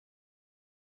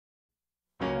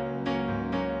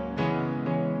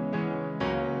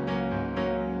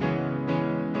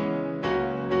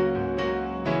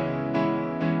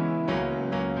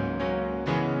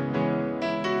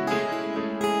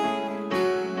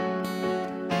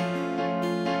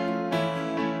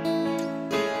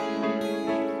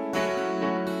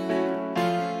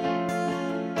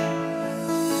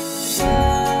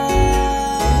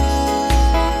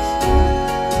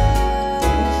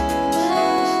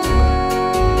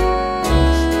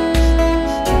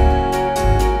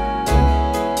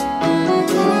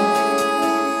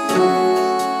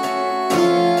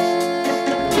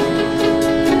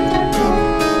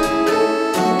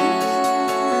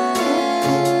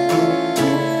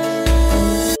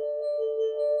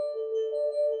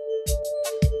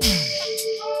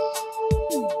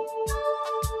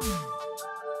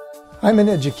I'm in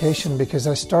education because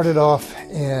I started off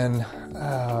in,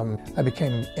 I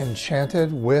became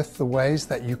enchanted with the ways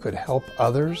that you could help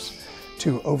others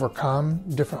to overcome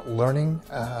different learning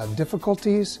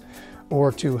difficulties,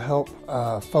 or to help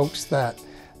folks that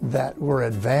were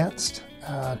advanced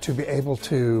to be able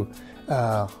to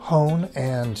hone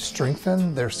and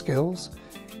strengthen their skills.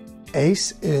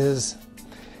 ACE is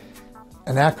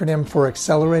an acronym for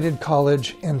Accelerated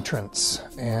College Entrance,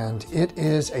 and it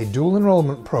is a dual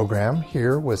enrollment program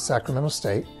here with Sacramento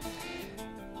State.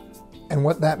 And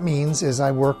what that means is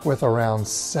I work with around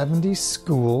 70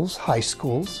 schools, high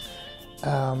schools.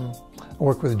 I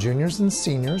work with juniors and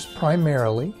seniors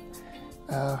primarily,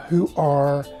 who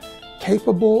are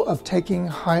capable of taking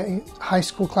high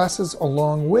school classes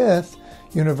along with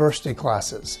university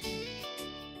classes.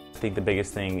 I think the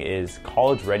biggest thing is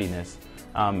college readiness.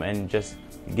 And just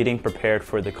getting prepared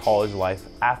for the college life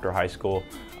after high school.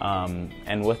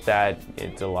 And with that,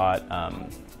 it's a lot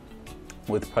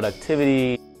with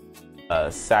productivity.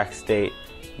 Sac State,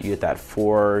 you get that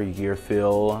 4-year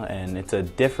feel, and it's a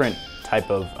different type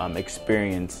of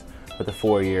experience with the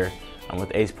 4-year.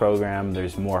 With ACE program,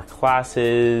 there's more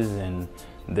classes, and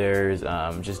there's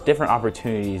just different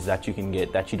opportunities that you can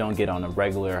get that you don't get on a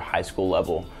regular high school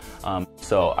level.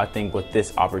 So I think with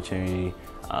this opportunity,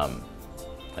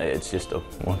 it's just a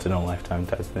once-in-a-lifetime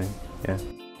type thing, yeah.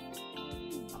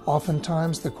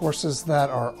 Oftentimes the courses that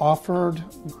are offered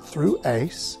through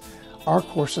ACE are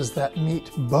courses that meet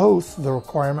both the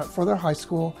requirement for their high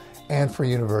school and for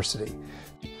university.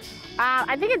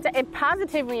 I think it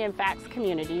positively impacts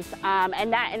communities, and in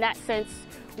that sense,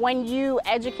 when you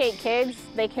educate kids,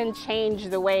 they can change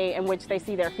the way in which they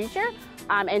see their future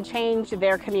and change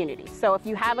their community. So if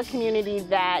you have a community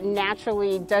that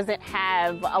naturally doesn't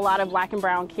have a lot of black and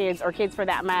brown kids, or kids for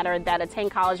that matter, that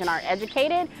attend college and are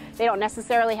educated, they don't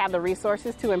necessarily have the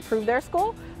resources to improve their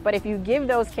school. But if you give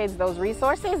those kids those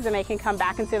resources, then they can come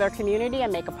back into their community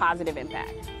and make a positive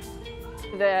impact.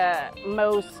 The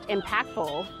most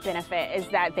impactful benefit is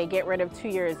that they get rid of 2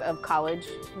 years of college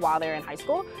while they're in high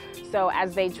school. So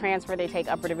as they transfer, they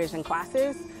take upper division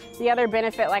classes. The other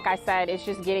benefit, like I said, is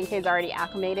just getting kids already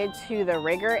acclimated to the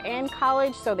rigor in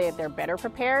college so that they're better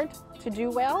prepared to do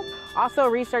well. Also,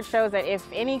 research shows that if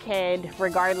any kid,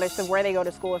 regardless of where they go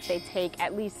to school, if they take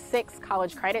at least 6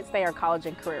 college credits, they are college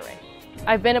and career ready.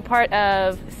 I've been a part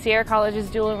of Sierra College's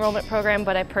dual enrollment program,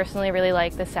 but I personally really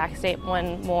like the Sac State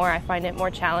one more. I find it more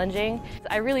challenging.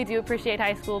 I really do appreciate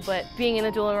high school, but being in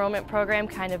the dual enrollment program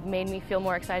kind of made me feel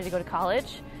more excited to go to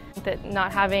college. That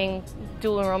not having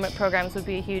dual enrollment programs would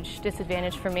be a huge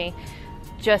disadvantage for me,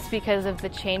 just because of the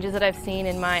changes that I've seen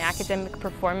in my academic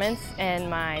performance and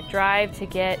my drive to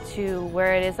get to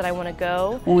where it is that I want to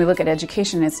go. When we look at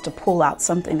education, it's to pull out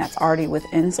something that's already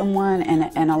within someone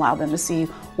and allow them to see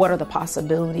what are the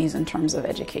possibilities in terms of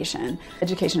education.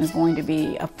 Education is going to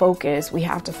be a focus. We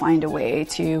have to find a way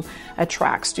to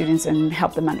attract students and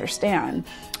help them understand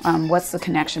what's the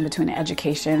connection between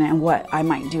education and what I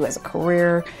might do as a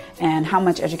career, and how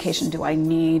much education do I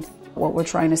need. What we're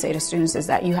trying to say to students is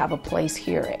that you have a place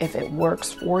here if it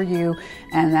works for you,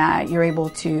 and that you're able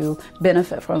to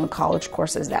benefit from the college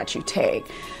courses that you take.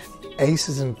 ACE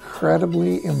is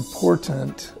incredibly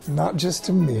important, not just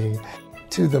to me,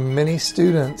 to the many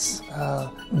students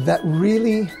that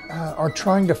really are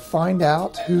trying to find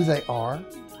out who they are.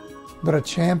 But a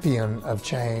champion of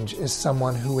change is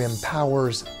someone who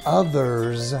empowers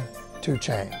others to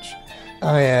change.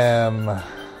 I am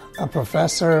a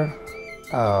professor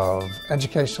of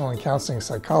Educational and Counseling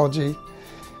Psychology.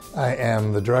 I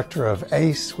am the director of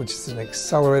ACE, which is an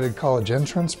Accelerated College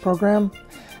Entrance program.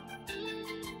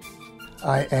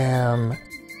 I'm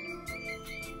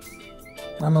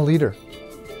a leader.